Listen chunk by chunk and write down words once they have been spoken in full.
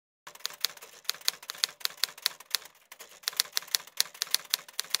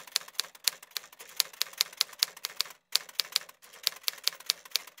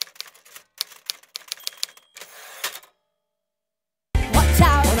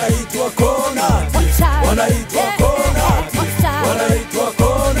wanaitwa konati, wanaitwa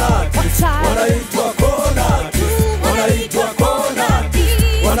konati, wanaitwa konati, wanaitwa konati,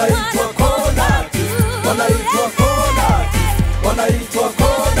 wanaitwa konati, wanaitwa konati, wanaitwa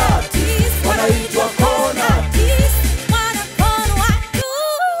konati, wanaitwa konati.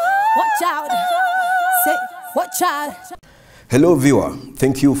 Watch out. Say, watch out. Hello viewer,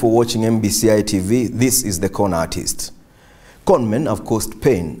 thank you for watching MBCI TV. This is the Con Artist. Con men have caused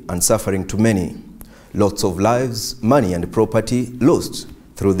pain and suffering to many. Lots of lives, money and property lost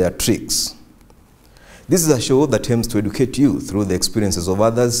through their tricks. This is a show that aims to educate you through the experiences of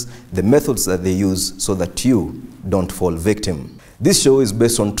others, the methods that they use so that you don't fall victim. This show is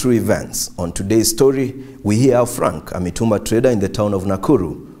based on true events. On today's story, we hear how Frank, a mitumba trader in the town of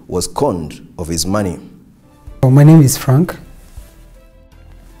Nakuru, was conned of his money. My name is Frank.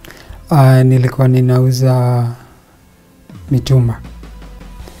 Nilikuwa ninauza mitumba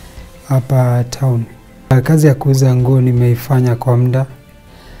hapa town. Kazi ya kuuza nguo nimeifanya kwa muda,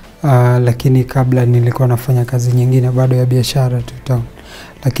 lakini kabla nilikuwa nafanya kazi nyingine bado ya biashara tu town.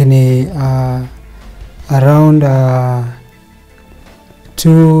 Lakini around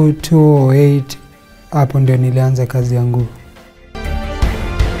 2008 hapo ndio nilianza kazi ya nguo.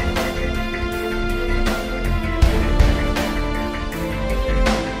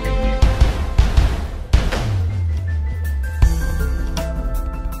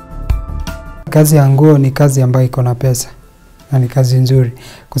 Kazi ya nguo ni kazi ambayo iko na pesa na ni kazi nzuri,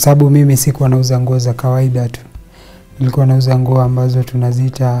 kwa sababu mimi sikuwa nauza nguo za kawaida tu. Nilikuwa nauza nguo ambazo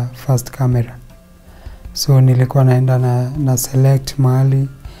tunaziita fast camera. So nilikuwa naenda na select mahali,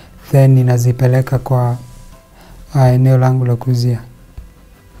 then ninazipeleka kwa eneo langu la kuuzia.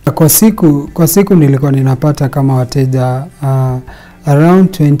 Kwa siku nilikuwa ninapata kama wateja around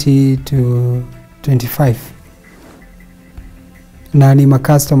 20 to 25. Na ni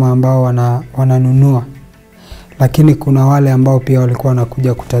makastoma ambao wananunua, lakini kuna wale ambao pia walikuwa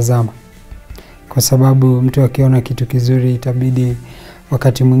wanakuja kutazama, kwa sababu mtu akiona kitu kizuri itabidi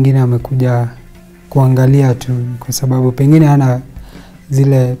wakati mwingine amekuja kuangalia tu, kwa sababu pengine hana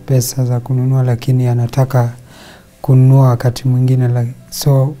zile pesa za kununua lakini anataka kununua wakati mwingine,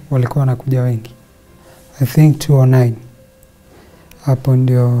 so walikuwa wanakuja wengi. I think 2009 hapo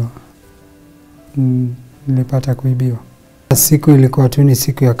ndio nilipata kuibiwa. Siku ilikuwa tu ni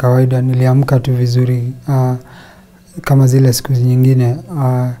siku ya kawaida, niliamka tu vizuri kama zile siku nyingine.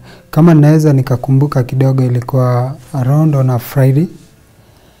 Kama naweza nikakumbuka kidogo, ilikuwa around on a Friday.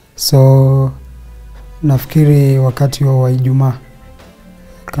 So nafikiri wakati wa Ijumaa,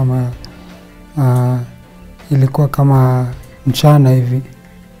 kama ilikuwa kama mchana hivi.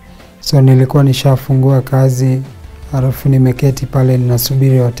 So nilikuwa nishafungua kazi, alafu nimeketi pale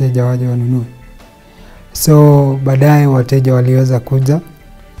ninasubiri wateja waje wanunue. So baadaye wateja waliweza kuja,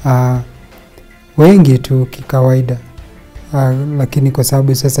 wengi tu kikawaida, lakini kwa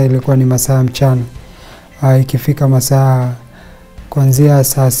sababu sasa ilikuwa ni masaa mchana, ikifika masaa kuanzia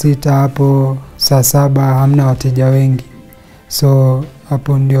saa 6 hapo saa 7 hamna wateja wengi. So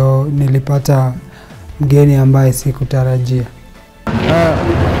hapo ndio nilipata mgeni ambaye sikutarajia.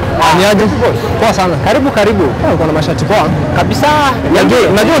 Niaje? Poa sana. Karibu. Uko na mashati poa kabisa.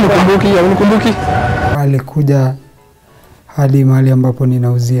 Najua unikumbuki. Alikuja hadi mahali ambapo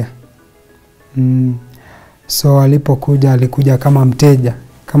ninauzia. So alipokuja, alikuja kama mteja,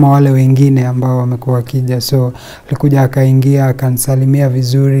 kama wale wengine ambao wamekuwa wakija. So alikuja akaingia, akanisalimia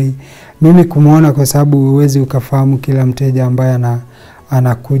vizuri. Mimi kumuona, kwa sababu huwezi ukafahamu kila mteja ambaye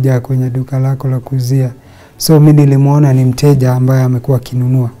anakuja kwenye duka lako la kuuzia. So mimi nilimuona ni mteja ambaye amekuwa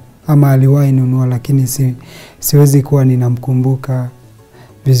kinunua ama aliwahi nunua, lakini siwezi kuwa ninamkumbuka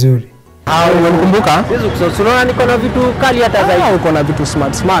vizuri. Unanikumbuka? Unaona niko na vitu kali hata zaidi. Uko na vitu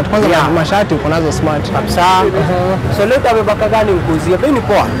smart. Kwanza mashati uko nazo smart kabisa. So leo tabebaka gani ukuuzia? Bei ni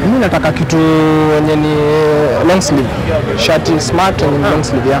poa. Mimi nataka kitu yenye ni long sleeve. Shati smart and long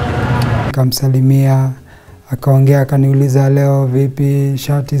sleeve ya. Nikamsalimia, akaongea, akaniuliza leo vipi,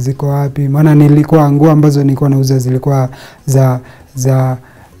 shati ziko wapi? Maana nilikuwa nguo ambazo nilikuwa nauza zilikuwa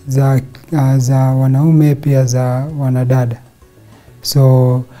za wanaume pia za wanadada.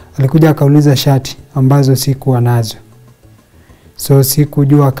 So alikuja akauliza shati ambazo sikuwa nazo. So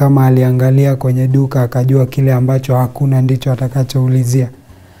sikujua kama aliangalia kwenye duka akajua kile ambacho hakuna ndicho atakachoulizia.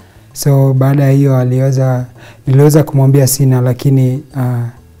 So baada ya hiyo niliweza kumwambia sina, lakini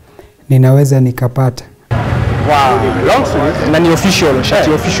ninaweza nikapata. Wow, long sleeve na ni official,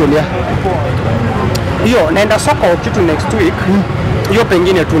 shati official ya. Hiyo naenda soko kitu next week. Hiyo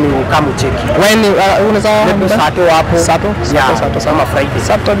pengine tu ni kama cheki. When unaweza Sato hapo. Sato sama Friday.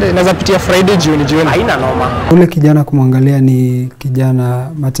 Saturday naweza pitia Friday jioni. Haina noma. Ule kijana kumwangalia ni kijana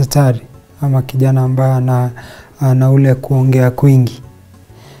matatari, ama kijana ambaye ana ule kuongea kwingi.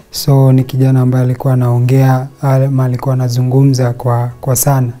 So ni kijana ambaye alikuwa anaongea ama alikuwa anazungumza kwa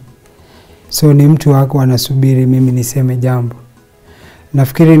sana. So ni mtu wako anasubiri mimi niseme jambo.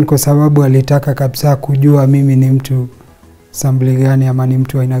 Nafikiri ni kwa sababu alitaka kabisa kujua mimi ni mtu sambli gani ama ni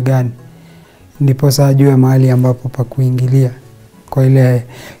mtu aina gani. Ndipo saa ajue mahali ambapo pa kuingilia kwa ile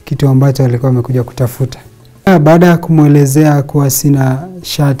kitu ambacho alikuwa amekuja kutafuta. Baada ya kumwelezea kuwa sina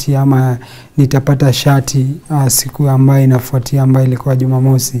shati ama nitapata shati siku ambayo inafuatia ambayo ilikuwa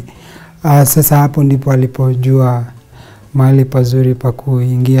Jumamosi. Sasa hapo ndipo alipojua mahali pazuri pa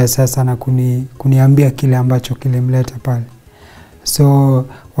kuingia sasa na kuniambia kile ambacho kilimleta pale. So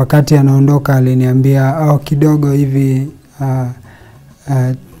wakati anaondoka aliniambia kidogo hivi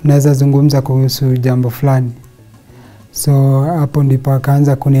naweza zungumza kuhusu jambo fulani. So hapo ndipo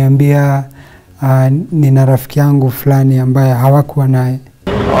akaanza kuniambia nina rafiki yangu fulani ambaye hawakuwa naye.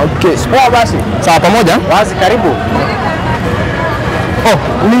 Okay, poa basi. Sawa pamoja? Basi karibu.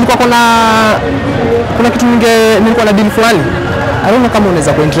 Nilikuwa kuna kitu nilikuwa na deal fulani. I don't know kama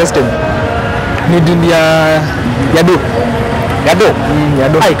unaweza kuwa interested. Ni deal ya do. Ya do? Ya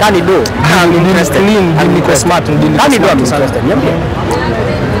do. Hai, kani do? I'm interested. Niko smart, kani do I'm interested.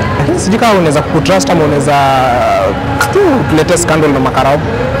 Lakini sijui kama unaweza kutrust ama unaweza kuleta scandal na makarao.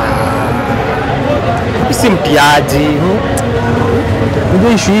 Si mtiaji.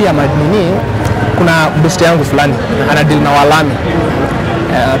 Unajua issue hii ya madini, kuna best yangu fulani ana deal na walami.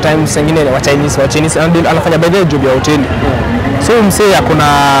 Times zingine wa Chinese anafanya by the job ya hoteli. So msee akuna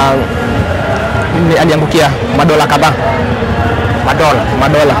aliangukia madola kadhaa.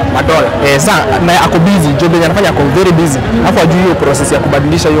 Madola. Sasa na ako busy, job yake anafanya ako very busy. Alafu ajui hiyo process ya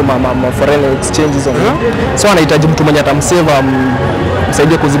kubadilisha hiyo foreign exchange hizo. So anahitaji mtu mwenye atamsave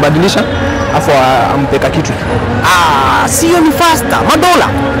msaidie kuzibadilisha. Afu ampeka kitu. Sio ni faster.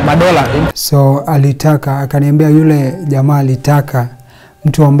 Madola. So alitaka, akaniambia yule jamaa alitaka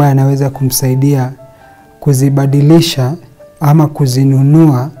mtu ambaye anaweza kumsaidia kuzibadilisha ama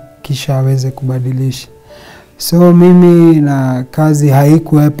kuzinunua kisha aweze kubadilisha. So mimi na kazi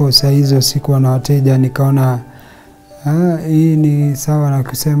haikuwepo saa hizo, sikuwa na wateja, nikaona hii ni sawa na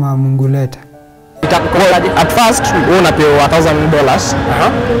kusema Mungu leta. At first unapewa $1,000.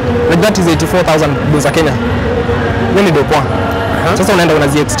 Like that is 84,000 za Kenya. Hiyo ni dopo. Sasa unaenda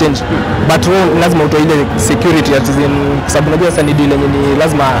unazi exchange. But lazima utoe ile security at kwa sababu unajua sasa ni deal yenye ni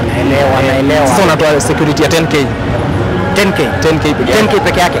lazima naelewa. Sasa unatoa security ya 10k. 10k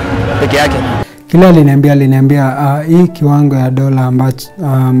peke yake. Kila aliniambia hii kiwango ya dola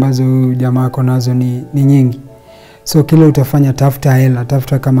ambazo jamaa ako nazo ni nyingi. So kile utafanya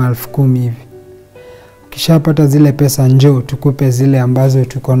tafuta kama 10,000 hivi. Ukishapata zile pesa njoo tukupe zile ambazo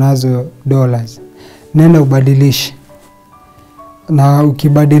tuko nazo dollars. Nenda ubadilishe. Na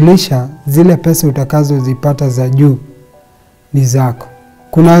ukibadilisha zile pesa utakazo zipata za juu ni zako.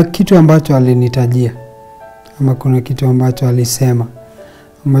 Kuna kitu ambacho alinitajia ama kuna kitu ambacho alisema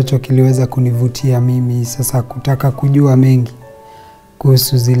ambacho kiliweza kunivutia mimi sasa kutaka kujua mengi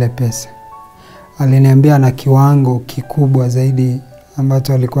kuhusu zile pesa. Aliniambia na kiwango kikubwa zaidi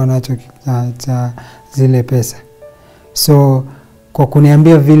ambacho alikuwa nacho cha zile pesa. So kwa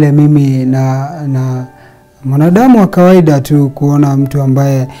kuniambia vile mimi na mwanadamu wa kawaida tu kuona mtu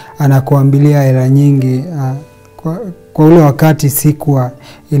ambaye anakuambilia hela nyingi kwa ule wakati sikuwa,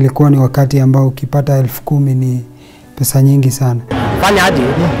 ilikuwa ni wakati ambao ukipata 10,000 ni pesa nyingi sana. Fanya aje?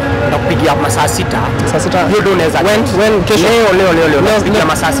 Nakupigia masaa 6. Saa 6. Hiyo ndio unaweza. When kesho leo nakupigia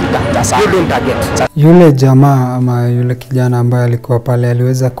masaa 6. Hiyo ndio target. Yule jamaa ama yule kijana ambaye alikuwa pale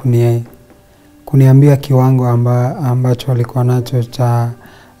aliweza kuniambia kiwango ambacho alikuwa nacho cha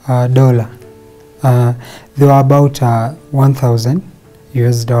dola. They were about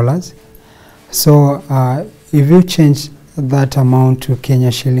 $1,000. So if you change that amount to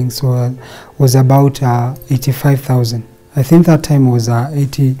Kenya shillings was about 85,000. I think that time was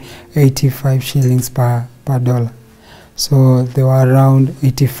 85 shillings per dollar. So they were around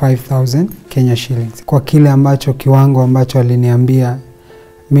 85,000 Kenya shillings. Kwa kile ambacho kiwango ambacho aliniambia,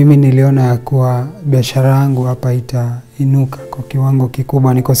 mimi niliona ya kuwa biashara yangu hapa itainuka kwa kiwango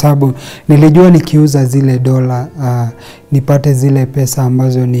kikubwa. Ni kwa sababu nilijua nikiuza zile dola nipate zile pesa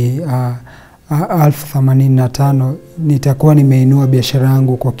ambazo ni 85,000, nitakuwa nimeinua biashara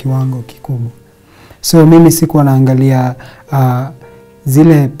yangu kwa kiwango kikubwa. So mimi sikuwa naangalia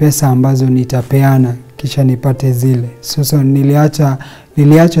zile pesa ambazo nitapeana kisha nipate zile. So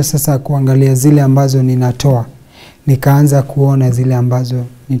niliacha sasa kuangalia zile ambazo ninatoa. Nikaanza kuona zile ambazo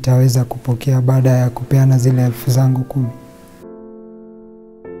nitaweza kupokea baada ya kupeana zile 10,000 zangu 10.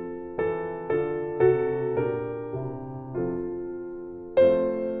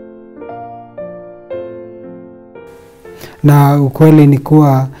 Na ukweli ni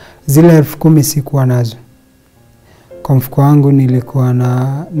kuwa zile 10,000 sikuwa nazo. Kwa mfuko wangu nilikuwa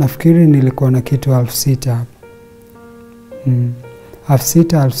na, nafikiri nilikuwa na kitu 6,000 hapo.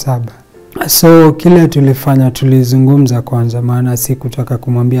 6,000, 7,000. So kile tulifanya, tulizungumza kwanza, maana sikutaka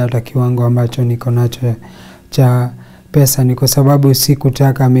kumwambia hata kiwango ambacho niko nacho cha pesa, ni kwa sababu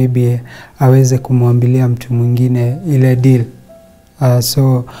sikutaka maybe aweze kumwambilia mtu mwingine ile deal.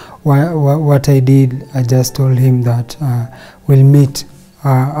 So what I did, I just told him that we'll meet.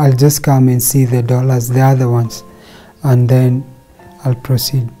 I'll just come and see the dollars, the other ones, and then I'll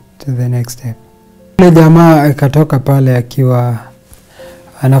proceed to the next step. Yule jamaa akatoka pale akiwa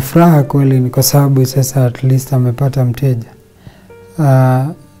ana furaha kweli, ni kwa sababu sasa at least amepata mteja.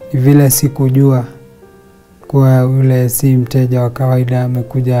 Vile sikujua kwa yule si mteja wa kawaida,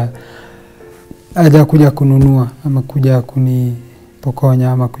 amekuja hajakuja kununua, amekuja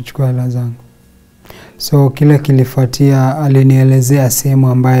kunipokonya ama kuchukua hela zangu. So kile kilifuatia, alinielezea sehemu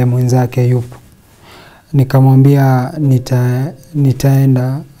ambaye mwenzake yupo. Nikamwambia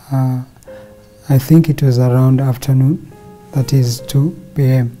nitaenda, I think it was around afternoon, that is 2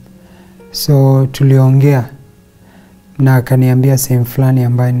 p.m. So tuliongea na akaniambia sehemu fulani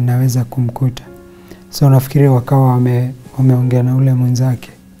ambaye ninaweza kumkuta. So nafikiri wakawa wameongea na ule mwenzake.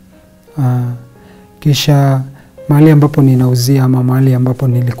 Kisha mahali ambapo ninauzia, ama mahali ambapo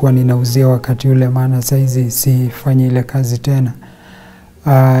nilikuwa ninauzia wakati ule, maana saizi sifanyi ile kazi tena,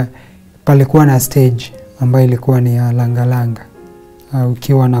 palikuwa na stage ambayo ilikuwa ni ya Langalanga.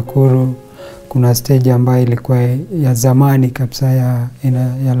 Ukiwa Nakuru kuna stage ambayo ilikuwa ya zamani kabisa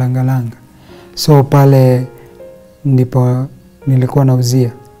ya Langalanga. So pale ndipo nilikuwa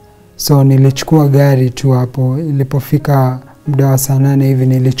nauzia. So nilichukua gari tu hapo, ilipofika muda wa saa 8 hivi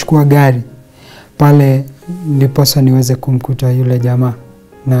nilichukua gari pale, ndiposa niweze kumkuta yule jamaa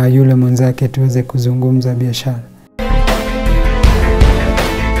na yule mwenzake tuweze kuzungumza biashara.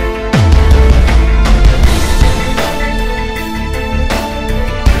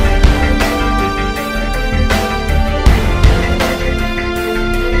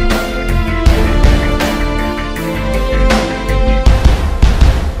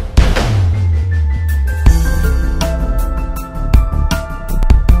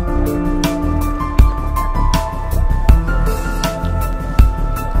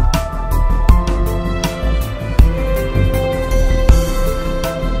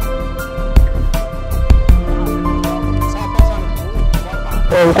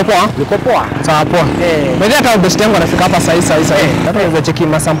 Uko poa? Niko poa. Sawa poa. Baada hata best yangu anafika hapa sasa. Hata naweza cheki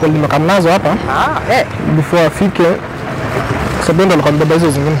ma sample nimekamnazo hapa. Before afike. Sababu ndo nikamwambia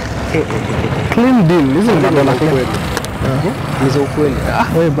hizo zingine. Clean deal. Hizo ndo dola kweli. Hizo ukweli.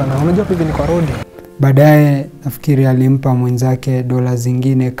 Wewe bana, unajua hivi ni kwa road. Baadaye nafikiri alimpa mwenzake dola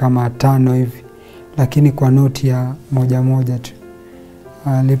zingine kama 5 hivi, lakini kwa noti ya moja tu.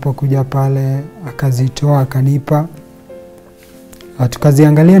 Alipokuja pale akazitoa akanipa.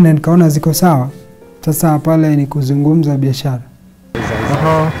 Tukaziangalia na nikaona ziko sawa. Sasa pale ni kuzungumza biashara.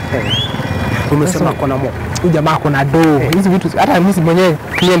 Umesema kuna mo. Huyu jamaa kuna do. Hizi vitu hata mimi mwenyewe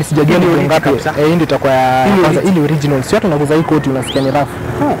clearly sijajua ni ngapi. Hii ndio itakuwa kwanza ile original. Sio hata unaguza hii koti unasikia ni rafu.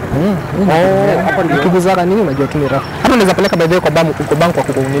 Hapo ndio kuguzaka nini unajua tu ni rafu. Hata unaweza peleka by the way kwa bank kwa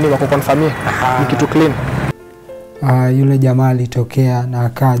kunini kwa kuconfirmia. Ni kitu clean. Yule jamaa alitokea na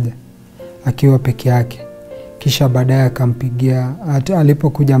akaja akiwa peke yake. Kisha baadaye akampigia,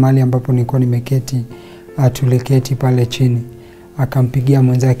 alipokuja mahali ambapo nilikuwa nimeketi, tuliketi pale chini, akampigia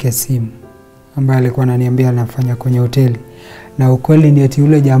mwenzake simu ambaye alikuwa ananiambia anafanya kwenye hoteli. Na ukweli ni eti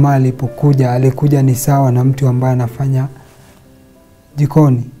yule jamaa alipokuja, alikuja ni sawa na mtu ambaye anafanya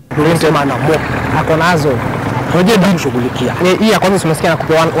jikoni. Ndio sema na mo. Ako nazo. Unajua ndio kushughulikia. Hii ya kwanza unasikia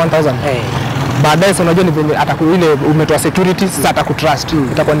anakupa 1000. Baadaye sasa unajua ni venye ile umetoa security, sasa atakutrust.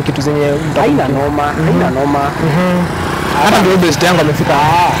 Itakuwa ni kitu zenye haina noma. Hata ndio best yangu amefika.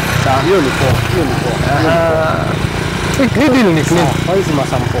 Sawa, hiyo ni poa. Hii deal ni clean. Hizi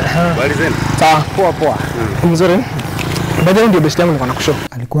masampo. Walizeni. Sawa, poa. Mzuri. Baadaye ndio best yangu niko na kushow.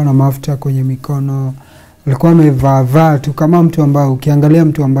 Alikuwa na mafuta kwenye mikono. Alikuwa amevaa tu kama mtu ambaye ukiangalia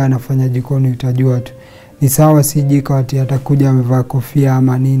mtu ambaye anafanya jikoni utajua tu. Ni sawa si jiko ati atakuja amevaa kofia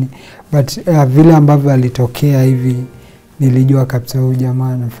ama nini. But vile ambavyo alitokea hivi nilijua kabisa huyu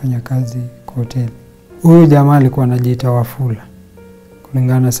jamaa anafanya kazi kwa hoteli. Huyu jamaa alikuwa anajiita Wafula.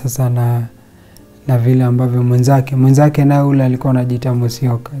 Kulingana sasa na vile ambavyo mwenzake naye ule alikuwa anajiita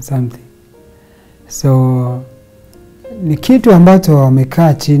Musioka something. So ni kitu ambacho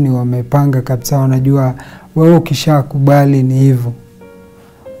wamekaa chini wamepanga kabisa, wanajua wewe ukishakubali ni hivyo.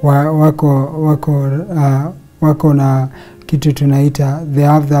 wako na kitu tunaita, they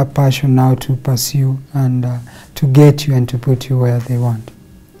have that passion now to pursue and to get you and to put you where they want.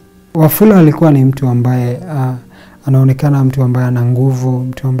 Wafula alikuwa ni mtu ambaye anaonekana mtu ambaye ana nguvu,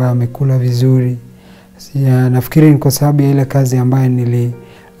 mtu ambaye amekula vizuri. Nafikiri ni kwa sababu ya ile kazi ambayo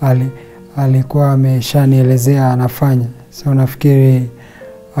alikuwa ameshanielezea anafanya. So nafikiri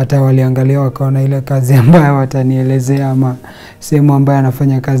hata waliangalia wakaona ile kazi ambayo watanielezea ama sehemu ambayo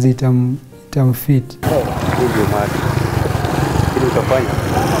anafanya kazi itamfit. Ndio mali. Ili utafanya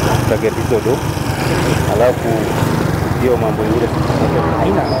target hizo do. Alafu hiyo mambo mengine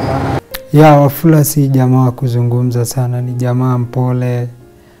haina. Ya Wafula si jamaa wa kuzungumza sana, ni jamaa mpole.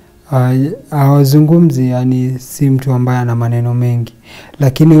 Hawazungumzi, yani si mtu ambaye ana maneno mengi.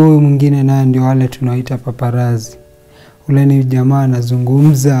 Lakini huyu mwingine naye ndio wale tunaoita paparazi. Ule ni jamaa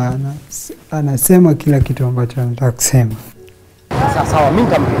anazungumza, anasema kila kitu ambacho anataka kusema. Sawa, mimi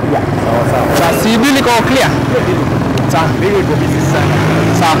nitampigia. Sawa. Si bili kwa clear. Sawa, bili iko busy sana.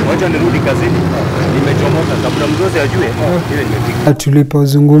 Sawa, wacha nirudi kazini. Nimechomoka kabla mzozi ajue. Ile nimefika.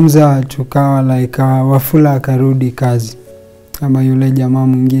 Tulipozungumza tukawa like Wafula akarudi kazi. Kama yule jamaa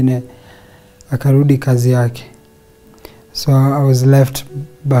mwingine akarudi kazi yake. So I was left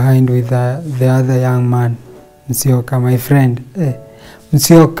behind with the other young man, Msioka, my friend.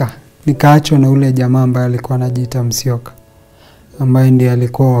 Msioka. Nikaachwa na ule jamaa ambaye alikuwa anajiita Msioka, ambaye ndiye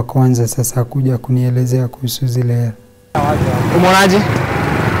alikuwa wa kwanza sasa kuja kunielezea kuhusu zile hela. Umeonaje?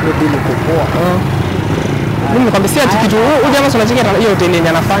 Ndio bili kupoa. Mimi nikwambia si ati kitu huyu jamaa tunacheka hiyo hoteli yenye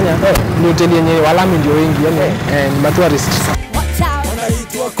anafanya. Ni hoteli yenye walami ndio wengi, yani ni tourist.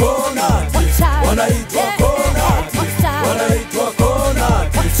 Wanaitwa Konati, wanaitwa Konati, wanaitwa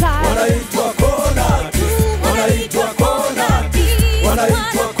Konati, wanaitwa Konati, wanaitwa Konati,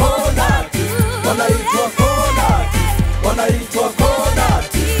 wanaitwa Konati, wanaitwa Konati, wanaitwa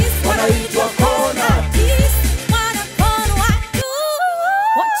Konati, wanaitwa Konati.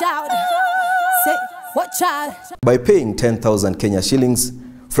 Watch out. Say, watch out. By paying 10,000 Kenya shillings,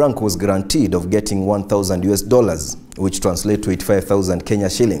 Frank was guaranteed of getting $1,000, which translates to 85,000 Kenya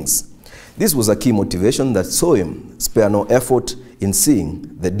shillings. This was a key motivation that saw him spare no effort in seeing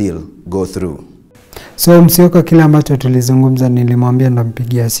the deal go through. So Msioka, kila ambacho tulizungumza nilimwambia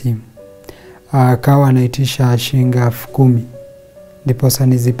ndampigia simu. Akawa anaitisha shilingi 10,000 ndiposa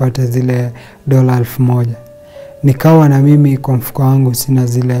nizipate zile $1,000. Nikawa na mimi kwa mfuko wangu sina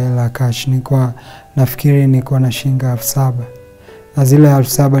zile hela cash, nilikuwa nafikiri niko na shilingi 7,000. Na zile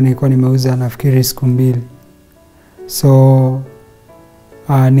 7,000 nilikuwa nimeuza nafikiri siku 2. So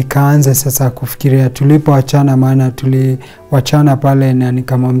nikaanza sasa kufikiria tulipoachana, maana tuliwachana pale na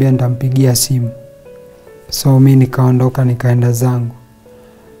nikamwambia nitampigia simu. So mimi nikaondoka nikaenda zangu.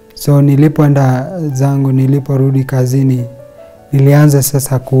 So nilipoenda zangu, niliporudi kazini, nilianza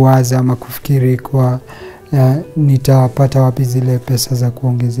sasa kuwaza ama kufikiri kwa nitapata wapi zile pesa za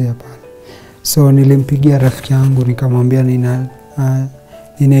kuongezea pale. So nilimpigia rafiki yangu nikamwambia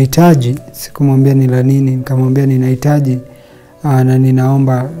ninahitaji, sikumwambia ni la nini, nikamwambia ninahitaji na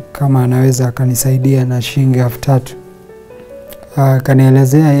ninaomba kama anaweza akanisaidia na shilingi 3,000.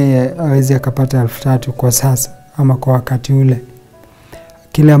 Kanielezea yeye hawezi akapata 3,000 kwa sasa ama kwa wakati ule.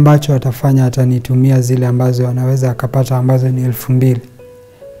 Kile ambacho atafanya atanitumia zile ambazo anaweza akapata ambazo ni 2,000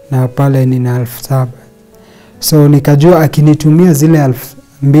 na pale nina 7,000. So nikajua akinitumia zile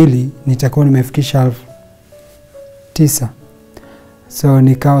 2,000 nitakuwa nimefikisha 9,000. So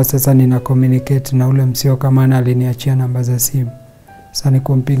nikawa sasa nina communicate na ule Msioka, maana aliniachia namba za simu. Sasa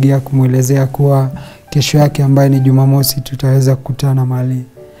nikumpigia kumuelezea kuwa kesho yake ambaye ni Jumamosi tutaweza kukutana mahali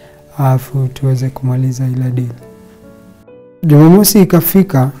afu tuweze kumaliza ile deal. Jumamosi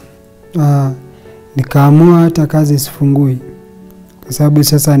ikafika, nikaamua hata kazi sifungui, kwa sababu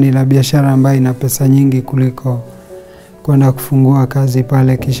sasa nina biashara ambayo ina pesa nyingi kuliko kwenda kufungua kazi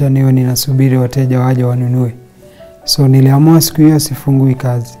pale kisha niwe ninasubiri wateja waje wanunue. So niliamua siku hiyo sifungui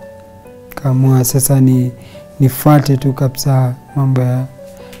kazi. Kaamua sasa nifuate tu kabisa mambo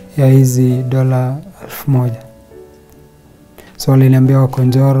ya hizi $1,000. So waliniambia wako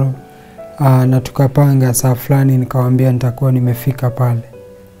Njoro, na tukapanga saa fulani, nikawaambia nitakuwa nimefika pale.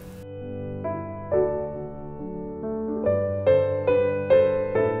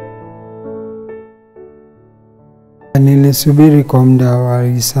 Nilisubiri kwa muda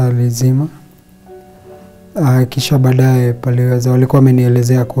wa saa nzima. Kisha baadaye walikuwa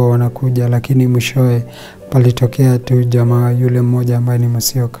wamenielezea kuwa wanakuja, lakini mwishowe palitokea tu jamaa yule mmoja ambaye ni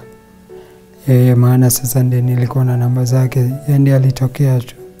Msioka. Yeye maana sasa ndiye nilikuwa na namba zake, yeye ndiye alitokea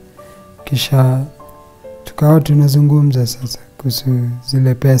tu. Kisha tukawa tunazungumza sasa kuhusu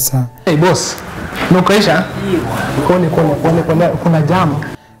zile pesa. Hey boss, nukaisha? Kone kuna jamu.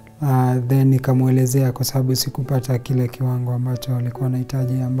 Then nikamuelezea kwa sababu sikupata kile kiwango ambacho alikuwa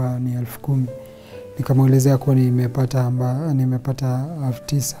anahitaji ambayo ni 10,000. Nikamuelezea kuwa nimepata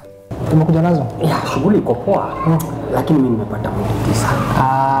 9,000. Umekuja nazo? Ya, shughuli iko poa. Lakini mimi nimepata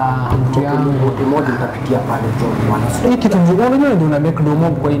 9,000. Mtu yangu. Mtu mmoja nitapitia pale John mwana. Hii kitu mzuri unajua ndio una make do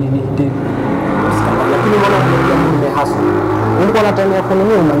mob kwa hii nini? Lakini mbona mimi nimehasa? Ulikuwa unatania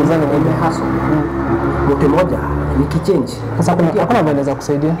kununua umalizane na ile hustle. Mtu mmoja nikichange. Sasa hakuna vile naweza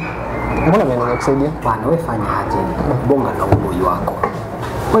kusaidia. Hakuna vile naweza kusaidia. Bana wewe fanya aje? Bonga na uboi wako.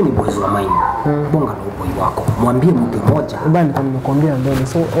 Wewe ni boys wa maini. Bonga na uboi wako. Mwambie mtu mmoja. Bali kama nimekwambia mbele.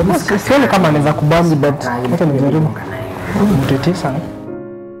 So sioni kama anaweza kubambi but hata nijaribu. Mtu 9.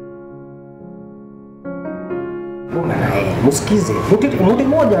 Bonga na yeye. Msikize. Mtu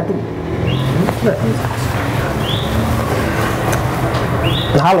mmoja tu.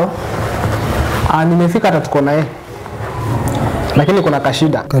 Halo. Nimefika hata tuko naye. Lakini kuna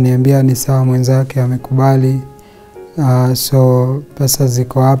kashida. Kaniambia ni sawa, mwenzake amekubali. So pesa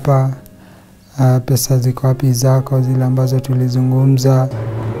ziko hapa. Pesa ziko wapi zako zile ambazo tulizungumza?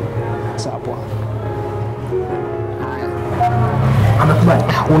 Sawa. Amekubali.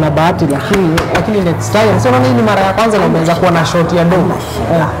 Una bahati lakini next time. Sio nini ni mara ya kwanza na umeanza kuwa na short ya dogo.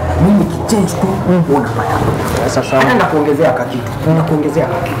 Mimi kichange tu unapata. Sasa naenda kuongezea kakitu. Nakuongezea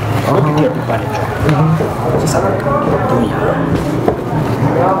kakitu. Ukitia tu pale cho. Sasa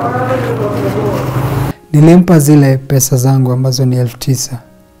nilimpa zile pesa zangu ambazo ni 9,000.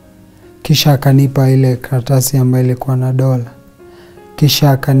 Kisha akanipa ile karatasi ambayo ilikuwa na dola.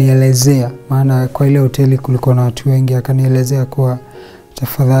 Kisha akanielezea, maana kwa ile hoteli kulikuwa na watu wengi, akanielezea kuwa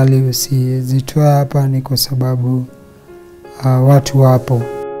tafadhali usizitoe hapa, ni kwa sababu watu wapo.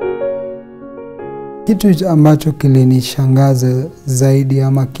 Kitu ambacho kilinishangaza zaidi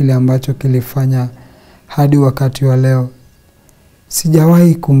ama kile ambacho kilifanya hadi wakati wa leo,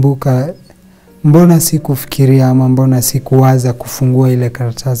 sijawahi kumbuka mbona sikufikiria ama mbona sikuwaza kufungua ile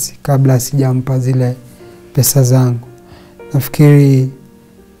karatasi kabla sijampa zile pesa zangu. Nafikiri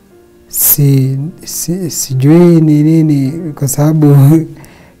sijui ni nini, kwa sababu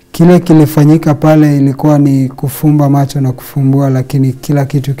kile kilifanyika pale ilikuwa ni kufumba macho na kufumbua, lakini kila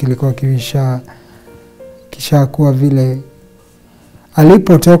kitu kilikuwa kisha kuwa vile.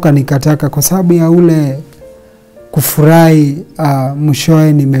 Alipotoka nikataka, kwa sababu ya ule kufurahi,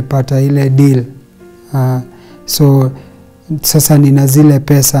 mwishowe nimepata ile deal. So sasa nina zile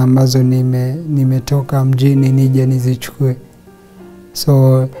pesa ambazo nimetoka mjini nije nizichukue.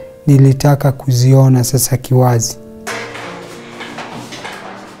 So nilitaka kuziona sasa kiwazi.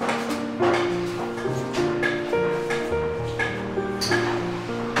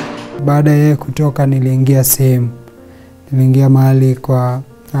 Baada ya kutoka niliingia sehemu. Niliingia mahali kwa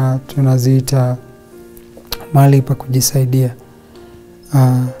tunaziita mahali pa kujisaidia.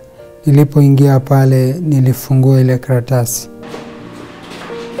 Nilipoingia pale nilifungua ile karatasi.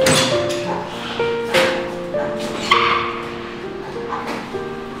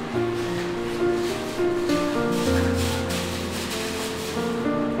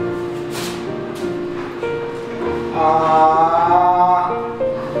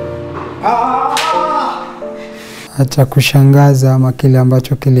 Acha kushangaza ama kile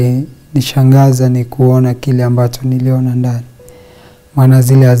ambacho kilinishangaza ni kuona kile ambacho niliona ndani. Maana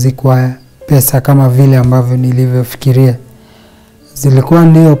zile hazikuwa pesa kama vile ambavyo nilivyofikiria. Zilikuwa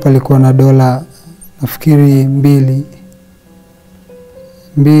ndio, palikuwa na dola nafikiri 2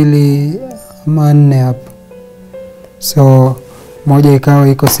 ama 4 hapo. So moja ikawa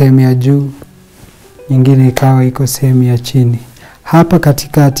iko sehemu ya juu, nyingine ikawa iko sehemu ya chini. Hapa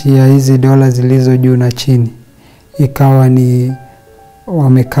katikati ya hizi dola zilizo juu na chini ikawa ni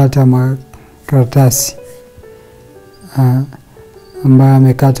wamekata makaratasi ambayo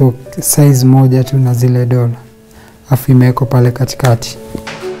amekata size moja tu na zile dola, afu imewekwa pale katikati.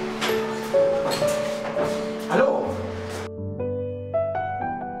 Hello.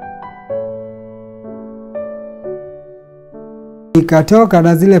 Nikatoka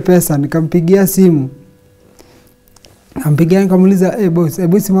na zile pesa, nikampigia simu. Nikamuuliza,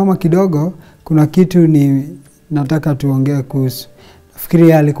 boss, simama kidogo, kuna kitu nataka tuongee kuhusu. Nafikiri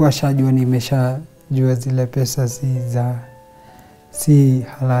yeye alikuwa shajua nimeshajua zile pesa si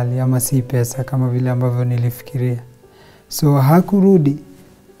halali ama si pesa kama vile ambavyo nilifikiria. So hakurudi.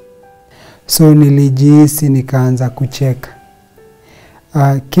 So nilijihisi nikaanza kucheka.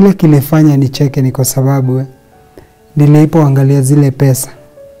 Kile kilifanya nicheke ni kwa sababu nilipoangalia zile pesa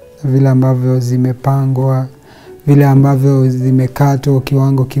vile ambavyo zimepangwa, vile ambavyo zimekatwa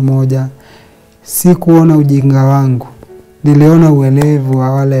kiwango kimoja, si kuona ujinga wangu. Niliona uelevu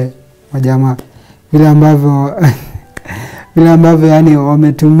wa wale majamaa, vile ambavyo vile ambavyo yani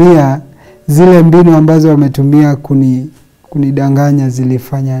wametumia zile mbinu ambazo wametumia kunidanganya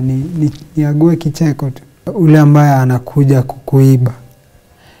zilifanya niague kicheko tu. Ule ambaye anakuja kukuiba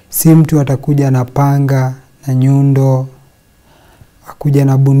si mtu atakuja na panga na nyundo, akuja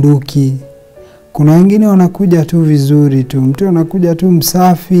na bunduki. Kuna wengine wanakuja tu vizuri tu, mtu anakuja tu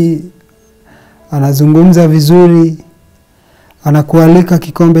msafi, anazungumza vizuri, anakualika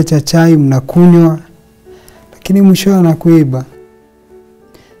kikombe cha chai mnakunywa, lakini mwisho anakuiba.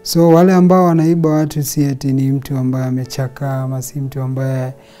 So wale ambao wanaiba watu si eti ni mtu ambaye amechakaa, ama si mtu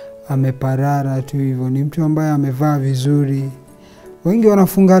ambaye ameparara tu hivyo, ni mtu ambaye amevaa vizuri. Wengi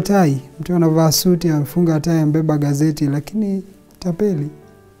wanafunga tai, mtu anavaa suti, amefunga tai, ambeba gazeti, lakini tapeli.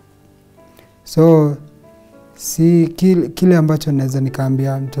 So si kile ambacho naweza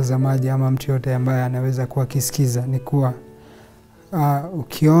nikaambia mtazamaji ama mtu yote ambaye anaweza kuwa kisikiza ni kuwa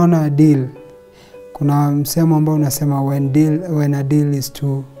ukiona deal, kuna msemo ambao unasema when a deal is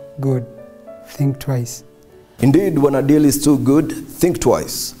too good, think twice. Indeed, when a deal is too good, think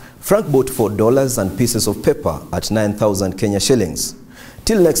twice. Frank bought $4 and pieces of paper at 9,000 Kenya shillings.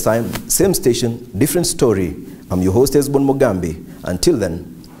 Till next time, same station, different story. I'm your host, Esbon Mogambi. Until then,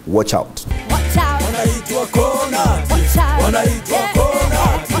 watch out. Watch out. Wanaitwa kona. Watch out. Wanaitwa kona.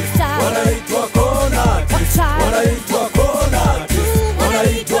 Watch out. Wanaitwa kona. Watch out. Wanaitwa kona.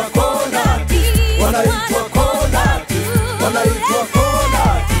 Wanaitwa kona. Wanaitwa kona. Wanaitwa kona.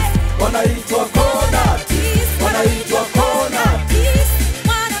 Wanaitwa kona. Wanaitwa kona.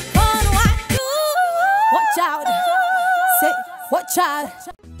 Watch out. Say, watch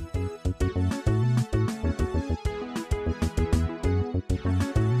out.